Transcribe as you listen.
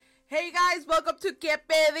Hey guys, welcome to ¿Qué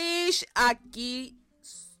pedishhh? Aquí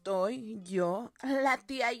estoy yo, la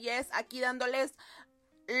tía Yes, aquí dándoles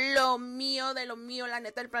lo mío de lo mío, la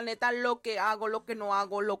neta del planeta, lo que hago, lo que no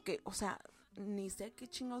hago, o sea, ni sé qué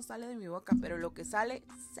chingo sale de mi boca, pero lo que sale,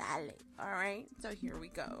 sale. Alright, so here we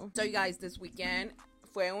go. So you guys, this weekend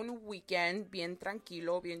fue un weekend bien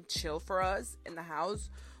tranquilo, bien chill for us in the house.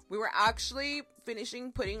 We were actually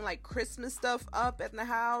finishing putting like Christmas stuff up in the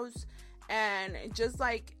house and just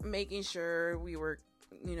like making sure we were,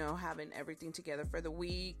 you know, having everything together for the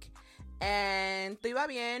week. And todo iba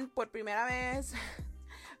bien. Por primera vez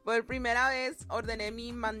ordené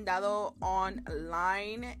mi mandado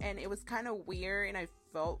online, and it was kind of weird, and I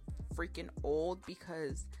felt freaking old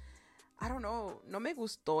because I don't know, no me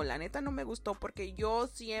gustó, la neta no me gustó, porque yo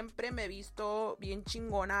siempre me he visto bien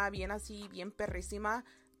chingona, bien así, bien perrísima,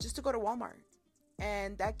 just to go to Walmart,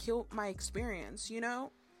 and that killed my experience, you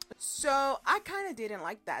know? So, I kind of didn't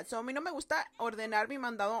like that. So, a mí no me gusta ordenar mi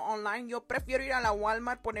mandado online. Yo prefiero ir a la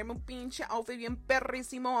Walmart, ponerme un pinche outfit bien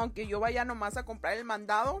perrísimo, aunque yo vaya nomás a comprar el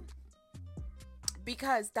mandado.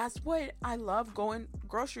 Because that's what I love going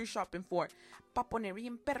grocery shopping for. Pa poner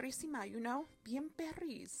bien perrísima, you know? Bien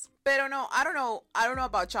perris. Pero no, I don't know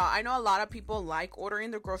about y'all. I know a lot of people like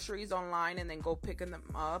ordering their groceries online and then go picking them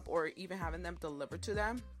up or even having them delivered to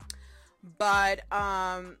them. But,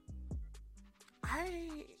 I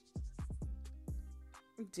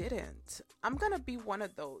didn't. I'm gonna be one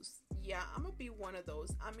of those. Yeah, I'm gonna be one of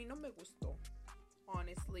those. A mí no me gustó,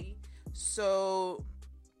 honestly. So,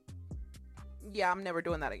 yeah, I'm never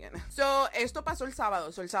doing that again. So, esto pasó el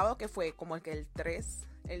sábado. So, el sábado que fue como el 3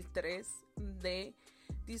 de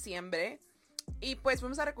diciembre. Y pues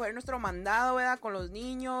fuimos a recoger nuestro mandado, ¿verdad? Con los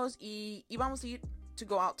niños. Y íbamos a ir to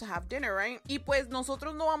go out to have dinner, right? Y pues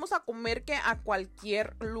nosotros no vamos a comer que a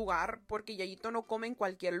cualquier lugar, porque Yayito no come en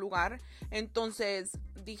cualquier lugar. Entonces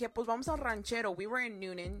dije, pues vamos al ranchero. We were in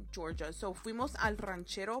Newnan, Georgia. So fuimos al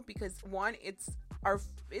ranchero because one, it's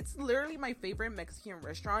literally my favorite Mexican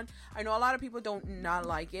restaurant. I know a lot of people don't not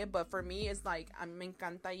like it, but for me it's like, me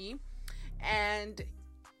encanta ahí. And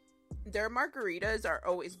their margaritas are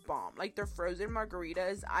always bomb. Like their frozen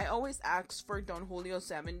margaritas. I always ask for Don Julio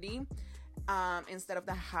 70 instead of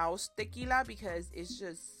the house tequila because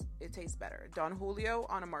it tastes better. Don Julio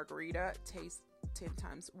on a margarita tastes 10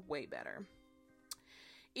 times way better.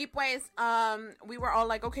 Y pues we were all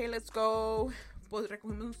like, okay, let's go. Pues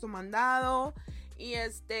recogimos nuestro mandado y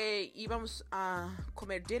íbamos a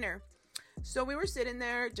comer dinner. So we were sitting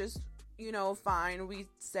there just, you know, fine. We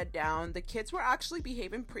sat down. The kids were actually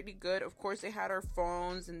behaving pretty good. Of course, they had our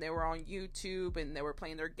phones and they were on YouTube and they were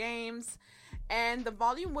playing their games. And the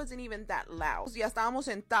volume wasn't even that loud. Ya estábamos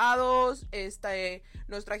sentados.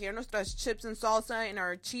 Nos trajeron nuestras chips and salsa and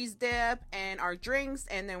our cheese dip and our drinks.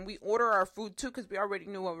 And then we ordered our food too because we already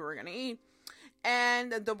knew what we were going to eat.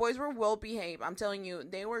 And the boys were well behaved. I'm telling you,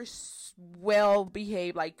 they were well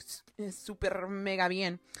behaved, like super mega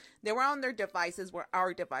bien. They were on their devices, were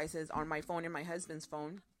our devices, on my phone and my husband's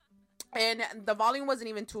phone. And the volume wasn't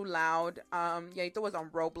even too loud. Yaito was on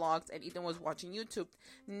Roblox and Ethan was watching YouTube.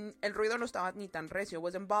 El ruido no estaba ni tan recio. It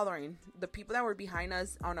wasn't bothering. The people that were behind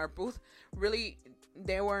us on our booth, really,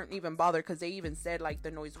 they weren't even bothered because they even said like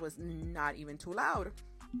the noise was not even too loud.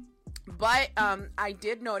 But I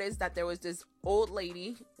did notice that there was this old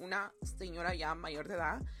lady, una señora ya mayor de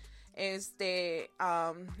edad.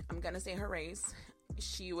 I'm gonna say her race.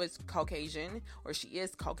 She was Caucasian, or she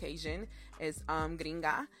is Caucasian, is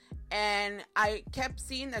gringa. And I kept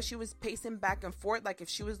seeing that she was pacing back and forth, like if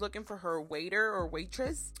she was looking for her waiter or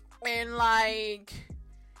waitress. And like,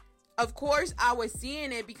 of course, I was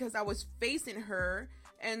seeing it because I was facing her.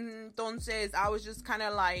 And entonces I was just kind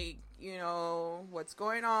of like, you know, what's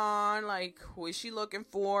going on? Like, who is she looking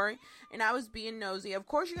for? And I was being nosy. Of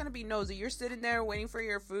course, you're going to be nosy. You're sitting there waiting for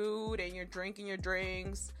your food and you're drinking your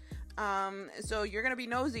drinks. So you're going to be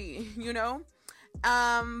nosy, you know?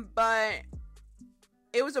 But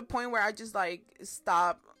it was a point where I just like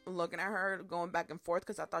stopped looking at her, going back and forth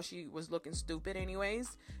because I thought she was looking stupid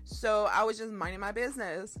anyways. So I was just minding my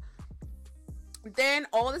business. Then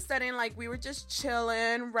all of a sudden, like, we were just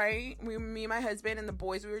chilling, right? Me, my husband, and the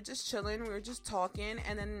boys, we were just chilling. We were just talking.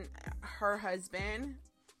 And then her husband,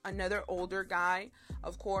 another older guy,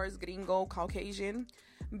 of course, gringo, Caucasian,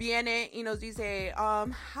 viene y nos dice,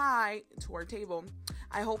 hi, to our table.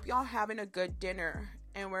 I hope y'all having a good dinner.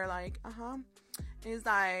 And we're like, uh-huh. And he's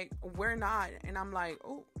like, we're not. And I'm like,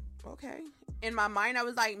 oh, okay. In my mind, I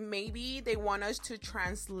was like, maybe they want us to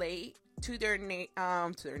translate to their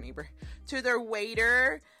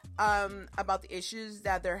waiter about the issues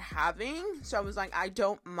that they're having. So I was like, I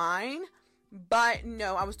don't mind. But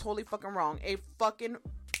no, I was totally fucking wrong. It fucking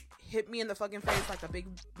hit me in the fucking face like a big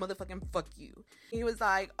motherfucking fuck you. He was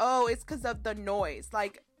like, oh, it's because of the noise.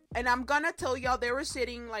 Like, and I'm gonna tell y'all, they were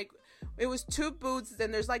sitting like, it was 2 booths,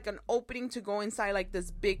 then there's like an opening to go inside like this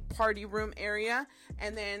big party room area,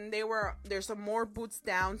 and then there's some more booths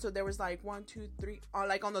down, so there was like 1, 2, 3,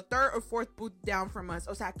 like on the 3rd or 4th booth down from us.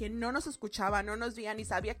 O sea, que no nos escuchaba, no nos veía, ni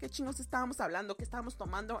sabía qué chingos estábamos hablando, qué estábamos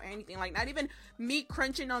tomando, or anything. Like, not even me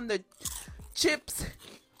crunching on the chips,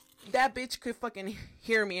 that bitch could fucking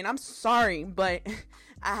hear me. And I'm sorry, but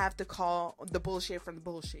I have to call the bullshit from the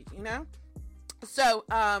bullshit, you know? So,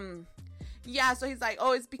 yeah, so he's like,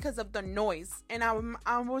 oh, it's because of the noise. And I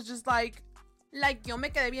was just like, yo me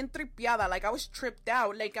quedé bien tripiada. Like, I was tripped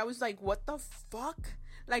out. Like, I was like, what the fuck?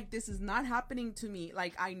 Like, this is not happening to me.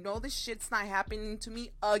 Like, I know this shit's not happening to me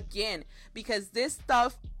again. Because this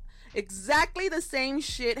stuff, exactly the same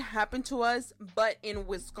shit happened to us, but in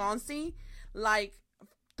Wisconsin, like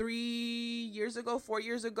 4 years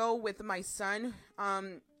ago with my son,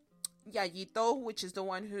 Yayito, which is the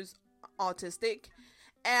one who's autistic.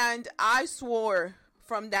 And I swore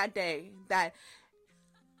from that day that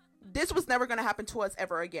this was never going to happen to us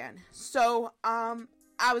ever again. So,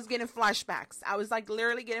 I was getting flashbacks. I was like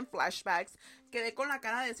literally getting flashbacks. Quedé con la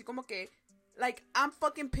cara de así como que, like, I'm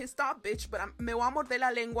fucking pissed off, bitch, but me voy a morder la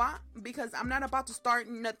lengua because I'm not about to start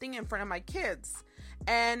nothing in front of my kids.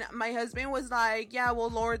 And my husband was like, yeah,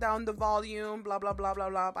 we'll lower down the volume, blah, blah, blah, blah,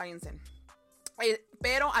 blah, váyanse.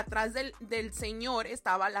 Pero atrás del señor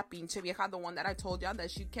estaba la pinche vieja, the one that I told you that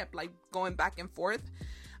she kept like going back and forth.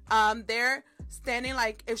 There standing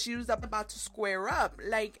like if she was about to square up.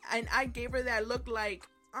 Like, and I gave her that look like,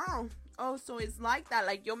 oh, so it's like that.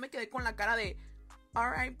 Like, yo me quedé con la cara de, all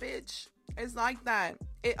right, bitch, it's like that.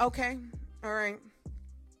 Okay, all right.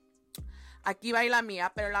 Aquí va a ir la mía,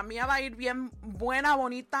 pero la mía va a ir bien buena,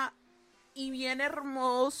 bonita y bien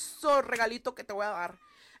hermoso regalito que te voy a dar.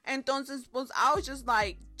 Entonces, pues, I was just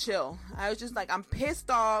like, chill. I was just like, I'm pissed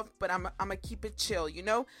off, but I'm gonna keep it chill, you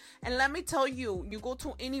know? And let me tell you, you go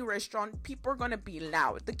to any restaurant, people are gonna be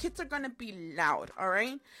loud. The kids are gonna be loud, all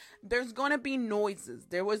right? There's gonna be noises.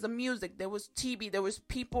 There was the music, there was TV, there was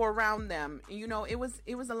people around them. You know, it was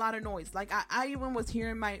a lot of noise. Like, I even was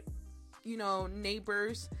hearing my, you know,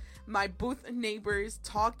 neighbors, my booth neighbors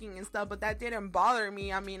talking and stuff, but that didn't bother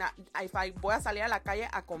me. I mean, if I voy a salir a la calle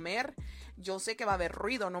a comer, yo sé que va a haber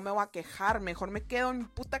ruido, no me voy a quejar, mejor me quedo en mi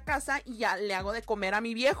puta casa y ya le hago de comer a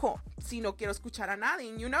mi viejo, si no quiero escuchar a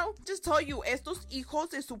nadie, you know? Just tell you, estos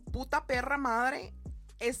hijos de su puta perra madre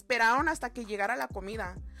esperaron hasta que llegara la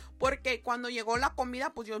comida, porque cuando llegó la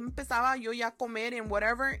comida, pues yo ya a comer and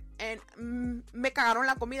whatever, and me cagaron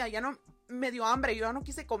la comida, ya no me dio hambre, yo ya no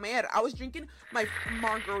quise comer. I was drinking my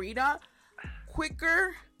margarita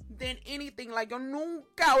quicker than anything. Like, yo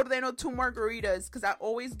nunca ordeno 2 margaritas because I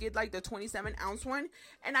always get like the 27-ounce one,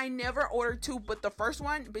 and I never ordered 2, but the first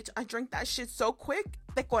one, bitch, I drank that shit so quick,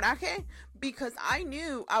 de coraje, because I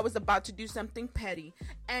knew I was about to do something petty.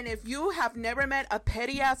 And if you have never met a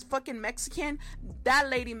petty ass fucking Mexican, that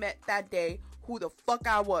lady met that day who the fuck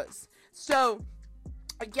I was. So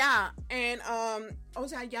yeah, and o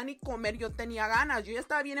sea, ya ni comer yo tenía ganas, yo ya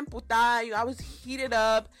estaba bien emputada, I was heated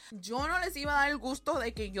up. Yo no les iba a dar el gusto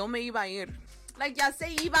de que yo me iba a ir. Like, ya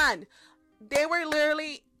se iban. They were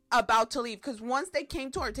literally about to leave, because once they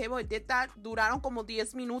came to our table and did that, duraron como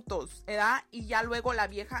 10 minutos, ¿verdad? Y ya luego la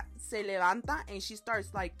vieja se levanta and she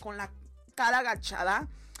starts like con la cara agachada,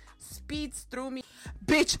 speeds through me.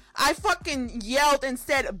 Bitch, I fucking yelled and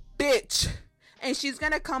said, bitch. And she's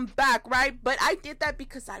gonna come back, right? But I did that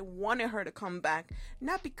because I wanted her to come back.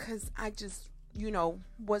 Not because I just, you know,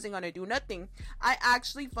 wasn't gonna do nothing. I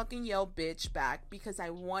actually fucking yelled bitch back because I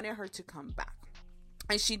wanted her to come back.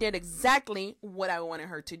 And she did exactly what I wanted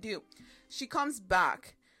her to do. She comes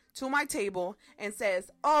back to my table and says,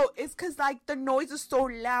 oh, it's because, like, the noise is so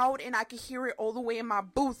loud and I can hear it all the way in my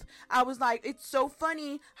booth. I was like, it's so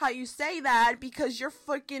funny how you say that because you're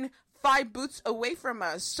fucking 5 booths away from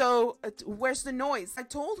us. So where's the noise? I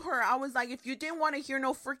told her, I was like, if you didn't want to hear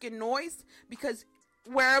no freaking noise, because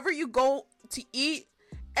wherever you go to eat,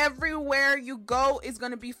 everywhere you go is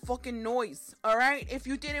gonna be fucking noise, all right? If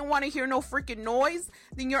you didn't want to hear no freaking noise,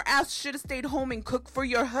 then your ass should have stayed home and cooked for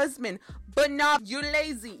your husband. But nah, you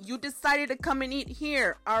lazy. You decided to come and eat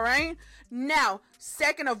here, all right? Now,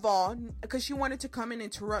 second of all, because she wanted to come and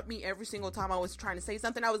interrupt me every single time I was trying to say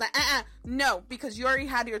something, I was like, no, because you already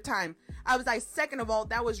had your time. I was like, second of all,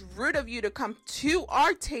 that was rude of you to come to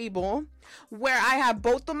our table where I have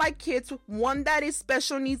both of my kids, one that is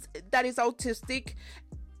special needs, that is autistic.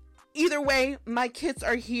 Either way, my kids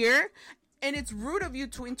are here, and it's rude of you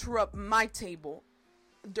to interrupt my table.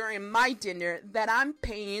 during my dinner that I'm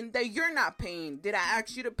paying that you're not paying? Did I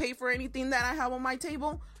ask you to pay for anything that I have on my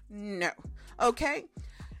table? No. Okay?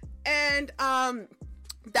 And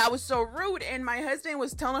that was so rude, and my husband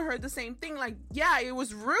was telling her the same thing, like, yeah, it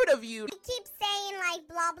was rude of you. I keep saying, like,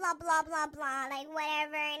 blah, blah, blah, blah, blah, like,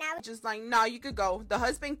 whatever, and I was just like, no, you could go. The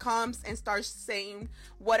husband comes and starts saying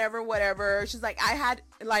whatever. She's like, I had,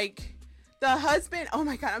 like, the husband, oh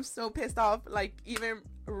my God, I'm so pissed off, like, even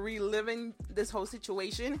reliving this whole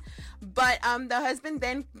situation. But the husband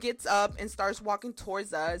then gets up and starts walking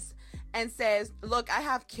towards us and says, look, I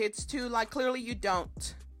have kids too. Like, clearly you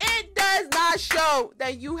don't. It does not show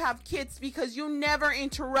that you have kids, because you never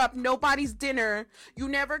interrupt nobody's dinner. You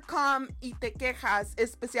never come y te quejas,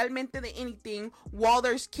 especialmente de anything, while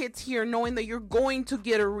there's kids here, knowing that you're going to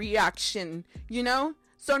get a reaction, you know?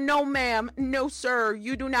 So no, ma'am, no, sir,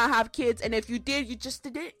 you do not have kids. And if you did, you just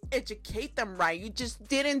didn't educate them right. You just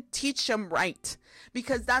didn't teach them right,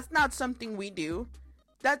 because that's not something we do.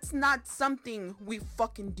 That's not something we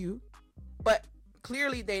fucking do. But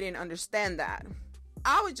clearly they didn't understand that.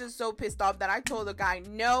 I was just so pissed off that I told the guy,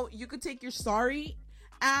 no, you could take your sorry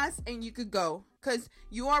ass and you could go. Because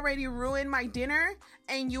you already ruined my dinner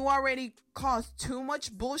and you already caused too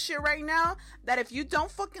much bullshit right now that if you don't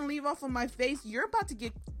fucking leave off of my face, you're about to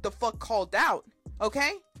get the fuck called out.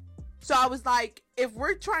 Okay? So I was like, if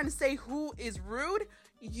we're trying to say who is rude,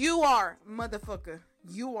 you are, motherfucker.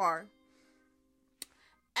 You are.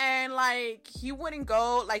 And like, he wouldn't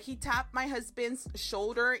go. Like, he tapped my husband's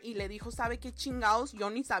shoulder y le dijo, ¿sabe qué chingados? Yo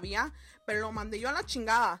ni sabía, pero lo mandé yo a la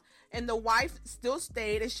chingada. And the wife still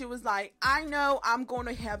stayed, and she was like, I know I'm going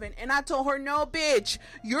to heaven. And I told her, no, bitch,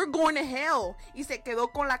 you're going to hell. Y se quedó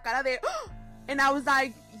con la cara de, and I was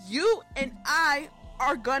like, you and I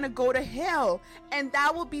are gonna go to hell. And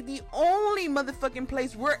that will be the only motherfucking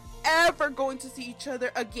place we're ever going to see each other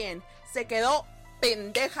again. Se quedó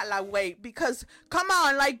pendeja la way, because come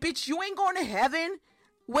on, like, bitch, you ain't going to heaven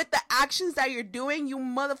with the actions that you're doing, you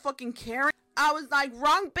motherfucking Karen. I was like,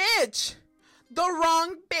 wrong bitch, the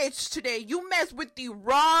wrong bitch today. You mess with the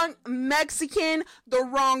wrong Mexican, the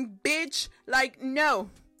wrong bitch. Like, no,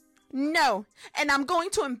 and I'm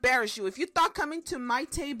going to embarrass you. If you thought coming to my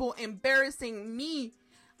table embarrassing me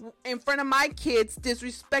in front of my kids,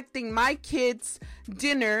 disrespecting my kids'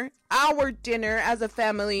 dinner, our dinner as a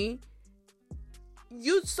family,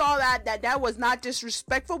 you saw that was not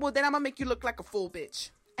disrespectful, well, then I'm gonna make you look like a fool,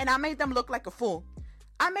 bitch. And I made them look like a fool.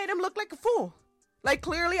 Like,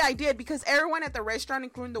 clearly I did, because everyone at the restaurant,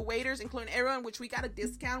 including the waiters, including everyone, which we got a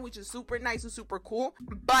discount, which is super nice and super cool,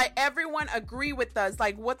 but everyone agreed with us.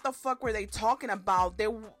 Like, what the fuck were they talking about?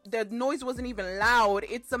 The noise wasn't even loud.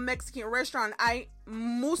 It's a Mexican restaurant. Hay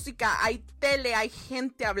música, hay tele, hay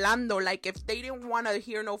gente hablando. Like, if they didn't want to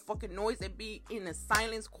hear no fucking noise and be in a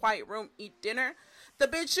silence, quiet room, eat dinner, the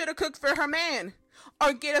bitch should have cooked for her man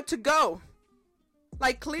or get up to go.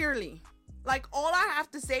 Like, clearly. Like, all I have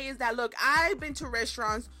to say is that, look, I've been to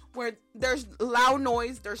restaurants where there's loud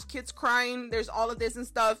noise, there's kids crying, there's all of this and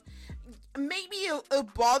stuff. Maybe it'll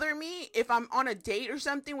bother me if I'm on a date or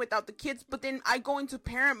something without the kids, but then I go into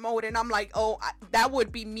parent mode and I'm like, oh, that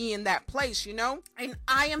would be me in that place, you know? And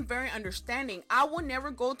I am very understanding. I will never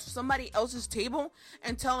go to somebody else's table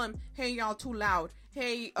and tell them, hey, y'all too loud.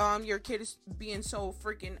 Hey, your kid is being so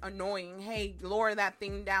freaking annoying. Hey, lower that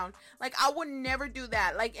thing down. Like, I would never do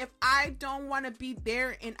that. Like, if I don't want to be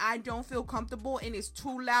there and I don't feel comfortable and it's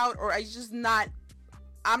too loud, or I'm not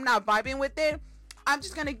vibing with it, I'm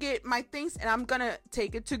just gonna get my things and I'm gonna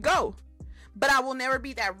take it to go. But I will never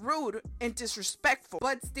be that rude and disrespectful.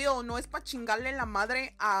 But still, no es pa chingarle la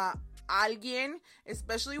madre a alguien,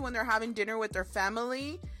 especially when they're having dinner with their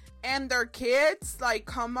family and their kids. Like,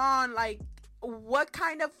 come on, like, what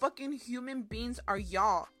kind of fucking human beings are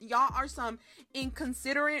y'all? Y'all are some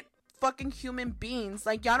inconsiderate fucking human beings.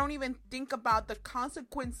 Like, y'all don't even think about the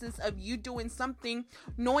consequences of you doing something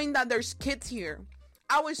knowing that there's kids here.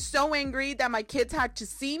 I was so angry that my kids had to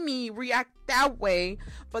see me react that way,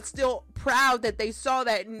 but still proud that they saw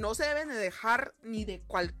that no se deben de dejar ni de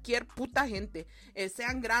cualquier puta gente.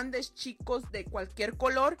 Sean grandes, chicos, de cualquier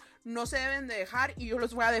color, no se deben de dejar y yo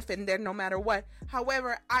los voy a defender no matter what.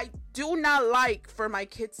 However, I do not like for my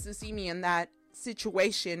kids to see me in that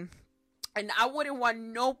situation. And I wouldn't want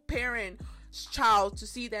no parent's child to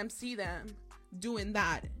see them doing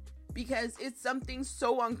that. Because it's something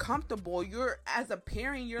so uncomfortable. You're, as a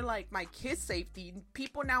parent, you're like, my kid's safety.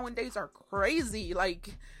 People nowadays are crazy.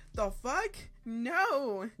 Like, the fuck?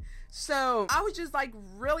 No. So I was just like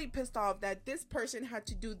really pissed off that this person had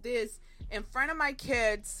to do this in front of my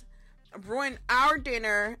kids, ruin our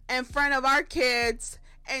dinner in front of our kids,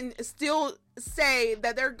 and still say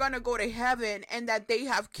that they're gonna go to heaven and that they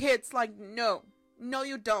have kids. Like, no,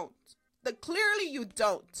 you don't. Clearly you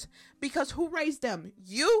don't. Because who raised them?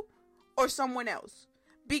 You or someone else?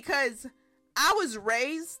 Because I was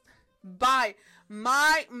raised by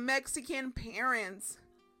my Mexican parents.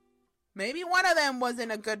 Maybe one of them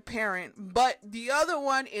wasn't a good parent, but the other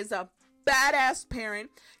one is a badass parent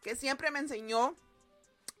que siempre me enseñó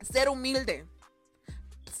ser humilde,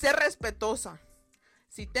 ser respetuosa.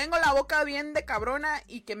 Si tengo la boca bien de cabrona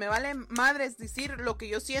y que me vale madres decir lo que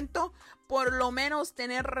yo siento, por lo menos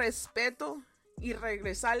tener respeto y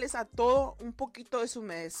regresarles a todo un poquito de su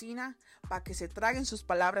medicina para que se traguen sus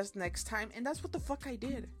palabras next time. And that's what the fuck I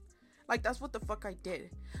did. Like, that's what the fuck I did.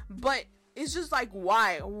 But it's just like,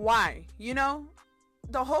 why? You know?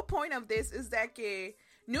 The whole point of this is that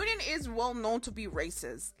Noonan is well known to be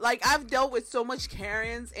racist. Like, I've dealt with so much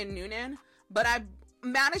Karens in Noonan, but I've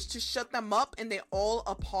managed to shut them up and they all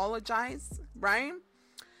apologize, right?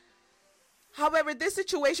 However, this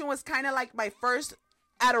situation was kind of like my first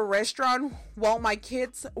at a restaurant while my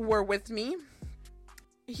kids were with me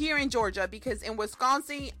here in Georgia, because in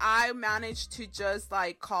Wisconsin I managed to just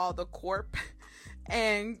like call the corp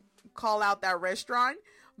and call out that restaurant.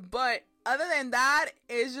 But other than that,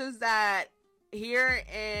 it's just that here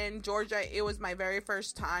in Georgia it was my very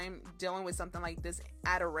first time dealing with something like this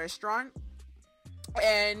at a restaurant.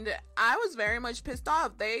 And I was very much pissed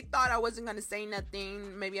off. They thought I wasn't going to say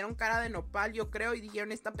nothing. Me vieron cara de nopal, yo creo, y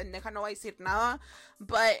dijeron, esta pendeja no va a decir nada.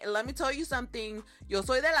 But let me tell you something. Yo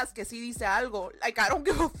soy de las que sí dice algo. Like, I don't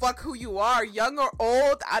give a fuck who you are, young or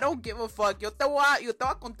old. I don't give a fuck. Yo te voy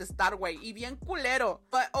a contestar, güey. Y bien culero.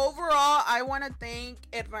 But overall, I want to thank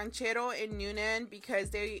El Ranchero in Noonan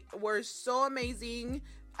because they were so amazing.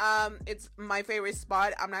 It's my favorite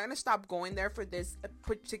spot. I'm not gonna stop going there for this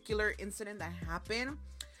particular incident that happened,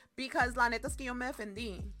 because la neta es que yo me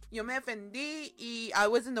defendí y I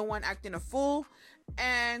wasn't the one acting a fool.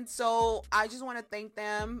 And so I just want to thank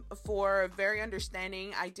them for very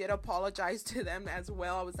understanding. I did apologize to them as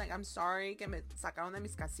well. I was like, I'm sorry que me sacaron de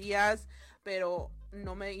mis casillas, pero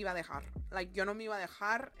no me iba a dejar. Like, yo no me iba a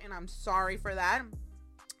dejar, and I'm sorry for that.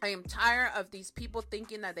 I am tired of these people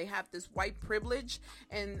thinking that they have this white privilege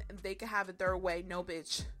and they can have it their way. No,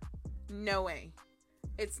 bitch. No way.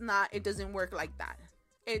 It doesn't work like that.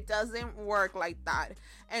 It doesn't work like that.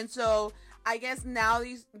 And so I guess now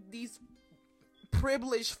these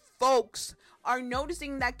privileged folks are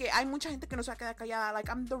noticing that que hay mucha gente que no se va a quedar callada. Like,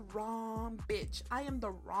 I'm the wrong bitch. I am the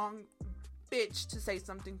wrong bitch to say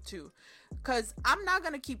something to, because I'm not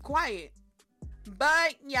going to keep quiet.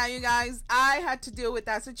 But yeah, you guys, I had to deal with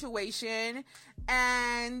that situation,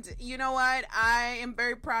 and you know what, I am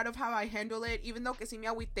very proud of how I handled it, even though que sí me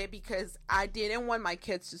agüité because I didn't want my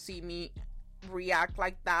kids to see me react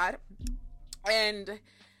like that, and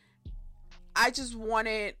I just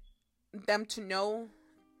wanted them to know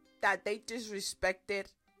that they disrespected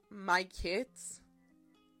my kids.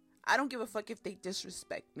 I don't give a fuck if they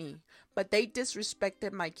disrespect me, but they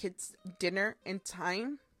disrespected my kids' dinner and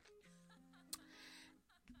time.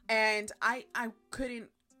 And I couldn't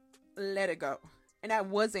let it go. And I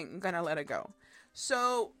wasn't gonna let it go.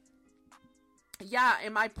 So, yeah,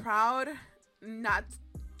 am I proud? Not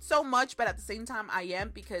so much, but at the same time I am,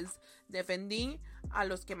 because defendí a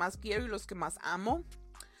los que más quiero y los que más amo.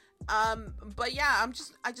 But yeah,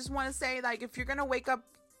 I just want to say, like, if you're gonna wake up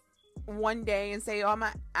one day and say, oh, I'm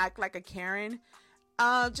gonna act like a Karen,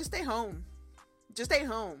 just stay home. Just stay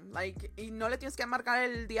home. Like, y no le tienes que amargar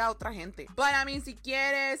el día a otra gente. But I mean, si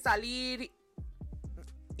quieres salir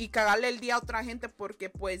y cagarle el día a otra gente porque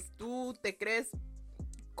pues tú te crees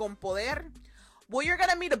con poder, well, you're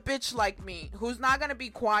gonna meet a bitch like me who's not gonna be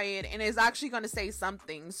quiet and is actually gonna say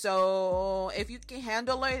something. So if you can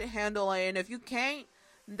handle it, handle it. And if you can't,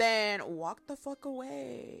 then walk the fuck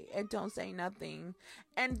away and don't say nothing.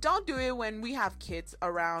 And don't do it when we have kids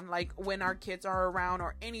around, like when our kids are around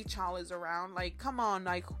or any child is around. Like, come on,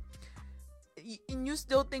 like, and you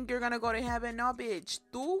still think you're gonna go to heaven? No, bitch.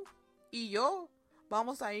 Tú y yo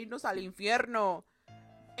vamos a irnos al infierno.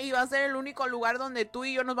 Y va a ser el único lugar donde tú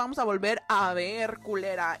y yo nos vamos a volver a ver,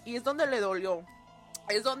 culera. Y es donde le dolió.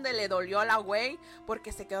 Es donde le dolió a la güey,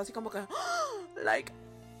 porque se quedó así como que, like,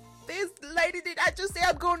 this lady, did I just say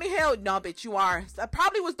I'm going to hell? No, bitch, you are. I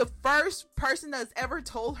probably was the first person that's ever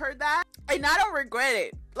told her that. And I don't regret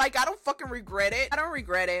it. Like, I don't fucking regret it. I don't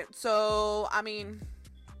regret it. So, I mean,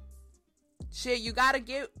 shit, you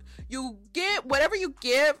get whatever you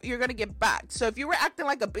give, you're gonna get back. So if you were acting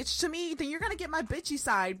like a bitch to me, then you're gonna get my bitchy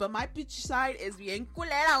side. But my bitchy side es bien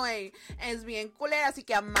culera, güey. Es bien culera, así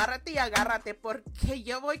que amárrate y agárrate, porque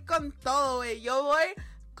yo voy con todo, güey. Yo voy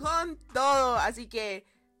con todo. Así que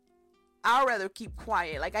I'd rather keep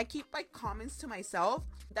quiet. Like, I keep my comments to myself.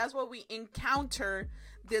 That's what we encounter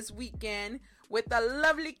this weekend with the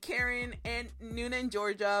lovely Karen in Newnan,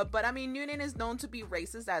 Georgia. But I mean, Newnan is known to be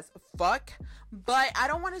racist as fuck. But I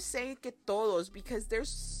don't want to say que todos, because there's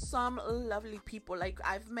some lovely people. Like,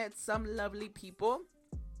 I've met some lovely people.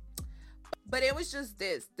 But it was just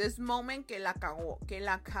this moment que la cagó y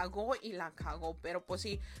la cagó. Pero pues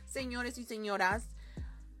sí, señores y señoras,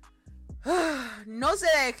 no se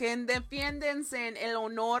dejen, defiéndense en el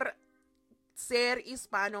honor ser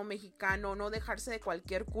hispano, mexicano, no dejarse de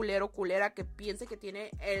cualquier culero, culera que piense que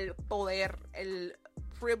tiene el poder, el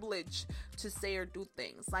privilege to say or do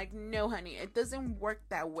things. Like, no, honey, it doesn't work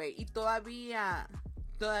that way. Y todavía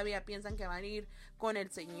piensan que van a ir con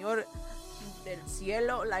el Señor del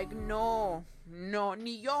cielo. Like, no,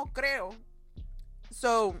 ni yo creo.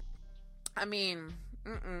 So, I mean,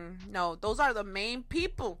 no, those are the main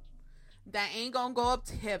people that ain't gonna go up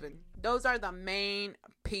to heaven. Those are the main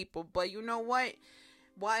people. But you know what?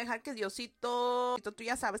 Voy a dejar que Diosito, tú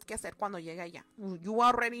ya sabes qué hacer cuando llegue allá. You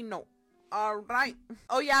already know. All right.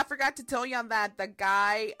 Oh yeah, I forgot to tell you that the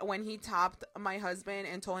guy, when he topped my husband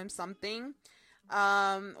and told him something,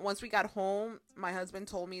 once we got home, my husband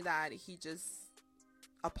told me that he just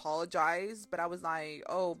apologized, but I was like,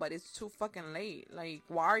 oh, but it's too fucking late. Like,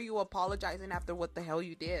 why are you apologizing after what the hell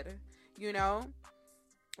you did? You know?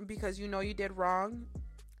 Because you know you did wrong.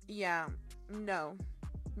 Yeah. No.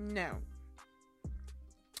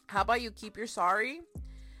 How about you keep your sorry?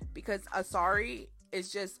 Because a sorry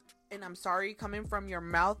is just an I'm sorry coming from your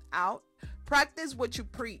mouth out. Practice what you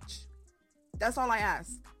preach. That's all I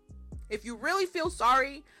ask. If you really feel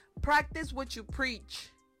sorry, practice what you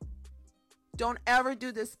preach. Don't ever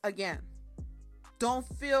do this again. Don't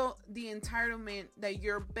feel the entitlement that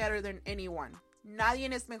you're better than anyone.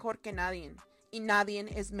 Nadie es mejor que nadie. Y nadie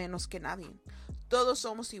es menos que nadie. Todos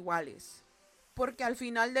somos iguales. Porque al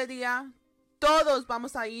final del día, todos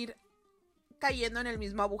vamos a ir cayendo en el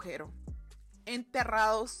mismo agujero.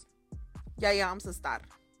 Enterrados, ya vamos a estar.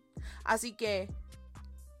 Así que,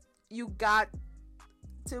 you got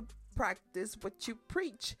to practice what you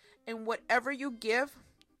preach. And whatever you give,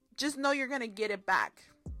 just know you're going to get it back.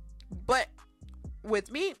 But with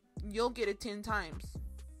me, you'll get it 10 times.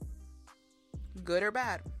 Good or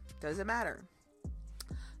bad, doesn't matter.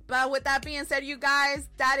 But with that being said, you guys,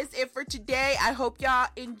 that is it for today. I hope y'all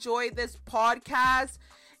enjoyed this podcast.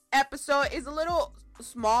 Episode is a little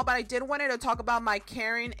small, but I did want to talk about my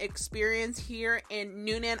Karen experience here in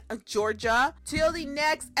Newnan, Georgia. Till the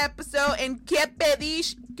next episode, and ¿qué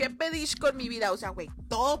pedishh con mi vida? O sea, güey,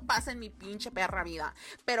 todo pasa en mi pinche perra vida.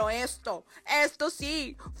 Pero esto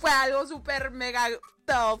sí, fue algo super mega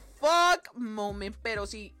the fuck moment. Pero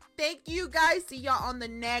sí, thank you guys. See y'all on the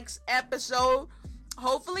next episode.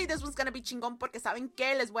 Hopefully this was gonna be chingón, porque saben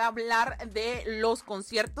que les voy a hablar de los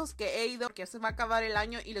conciertos que he ido, porque se va a acabar el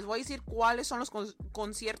año, y les voy a decir cuáles son los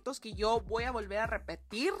conciertos que yo voy a volver a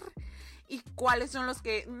repetir y cuáles son los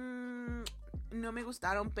que no me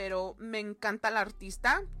gustaron, pero me encanta la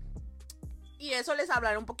artista. Y eso les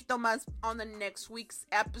hablaré un poquito más on the next week's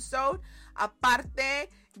episode. Aparte,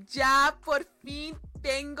 ya por fin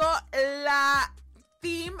tengo la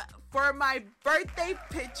theme for my birthday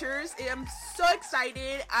pictures. I'm so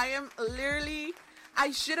excited.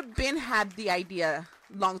 I should have had the idea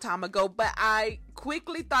long time ago, but I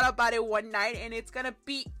quickly thought about it one night, and it's gonna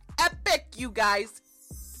be epic, you guys.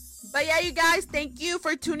 But yeah, you guys, thank you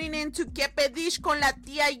for tuning in to Que Pedishh con la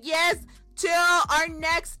Tía Yes. Till our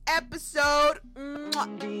next episode. Un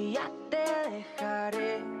día te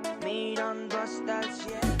dejaré mirando hasta el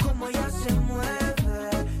cielo. Como ella se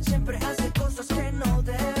mueve, siempre hace cosas que no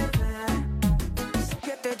debe.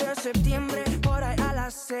 7 de septiembre, por ahí a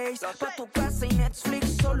las 6. Pa' tu casa y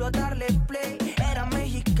Netflix, solo a darle play.